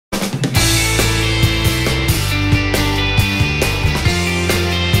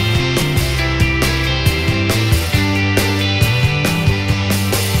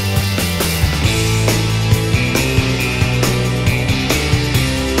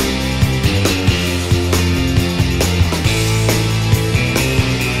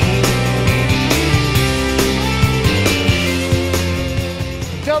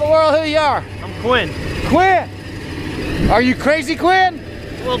Quinn. Quinn! Are you crazy, Quinn?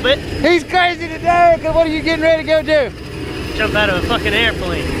 A little bit. He's crazy today, because what are you getting ready to go do? Jump out of a fucking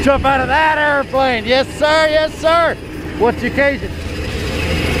airplane. Jump out of that airplane. Yes, sir. Yes, sir. What's the occasion?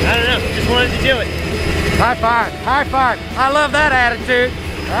 I don't know. Just wanted to do it. High five. High five. I love that attitude.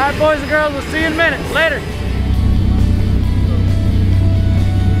 All right, boys and girls. We'll see you in a minute. Later.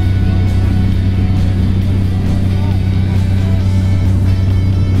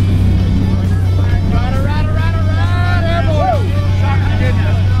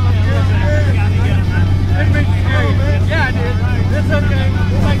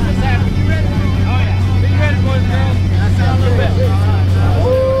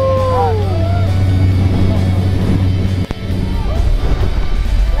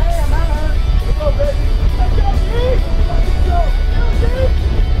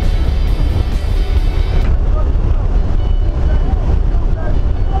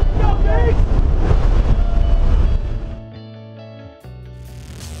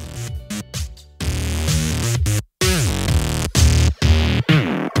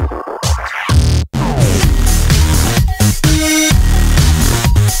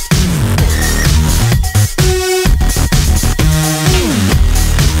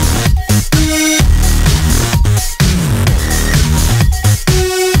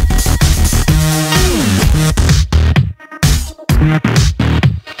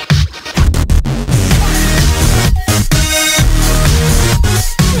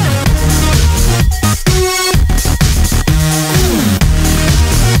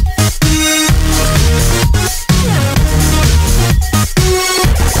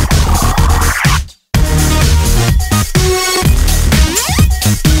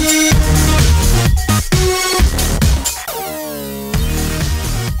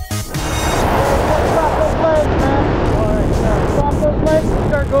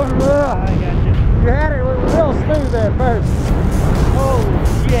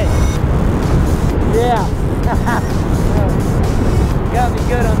 Got me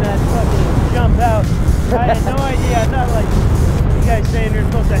good on that fucking jump out. I had no idea. I thought like you guys saying you're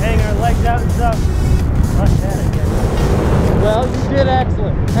supposed to hang our legs out and stuff. Fuck that, I guess. Well, you did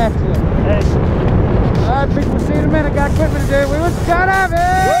excellent. Excellent. Hey. Alright, people, see you in a minute. Got equipment to do. We went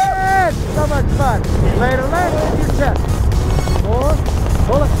skydiving! So much fun. Later, later, in your chest. More.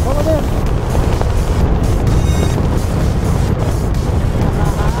 Pull it in.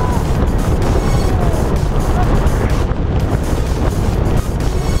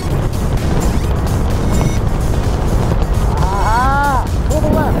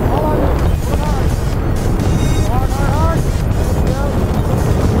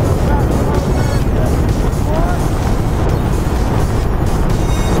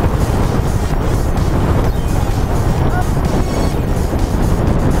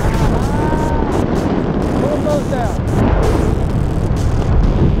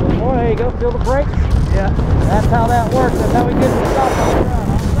 Feel the brakes? Yeah. That's how that works. That's how we get to stop on the ground.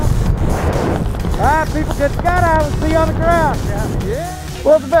 Alright, people, good skydive. We'll see you on the ground. Yeah.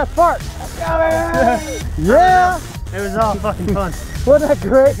 What was the best part? Yeah. It was all fucking fun. Wasn't that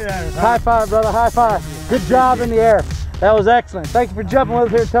great? Yeah, high five, brother. High five. Good job in the air. That was excellent. Thank you for jumping with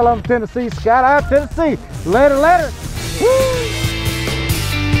us here at Tell 'em Tennessee. Skydive, Tennessee. Later, later.